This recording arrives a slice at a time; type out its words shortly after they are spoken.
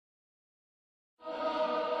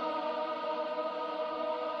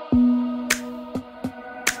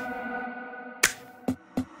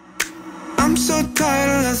so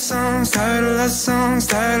tired of love songs, tired of love songs,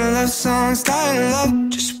 tired of love songs, tired of love.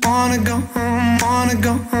 Just wanna go home, wanna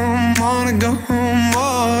go home, wanna go home.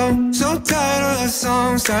 Whoa. So tired of love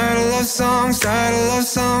songs, tired of love songs, tired of love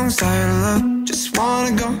songs, tired of love. Just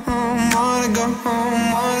wanna go home, wanna go home,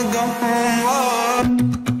 wanna go home. Whoa.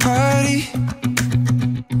 Party,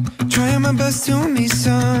 trying my best to meet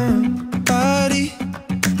somebody,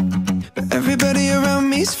 but everybody around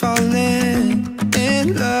me's falling in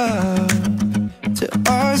love to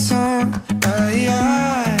our song.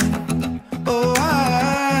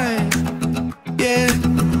 Yeah.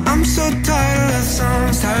 I'm so tired of love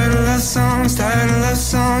songs, tired of love songs, tired of love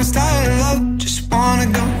songs, tired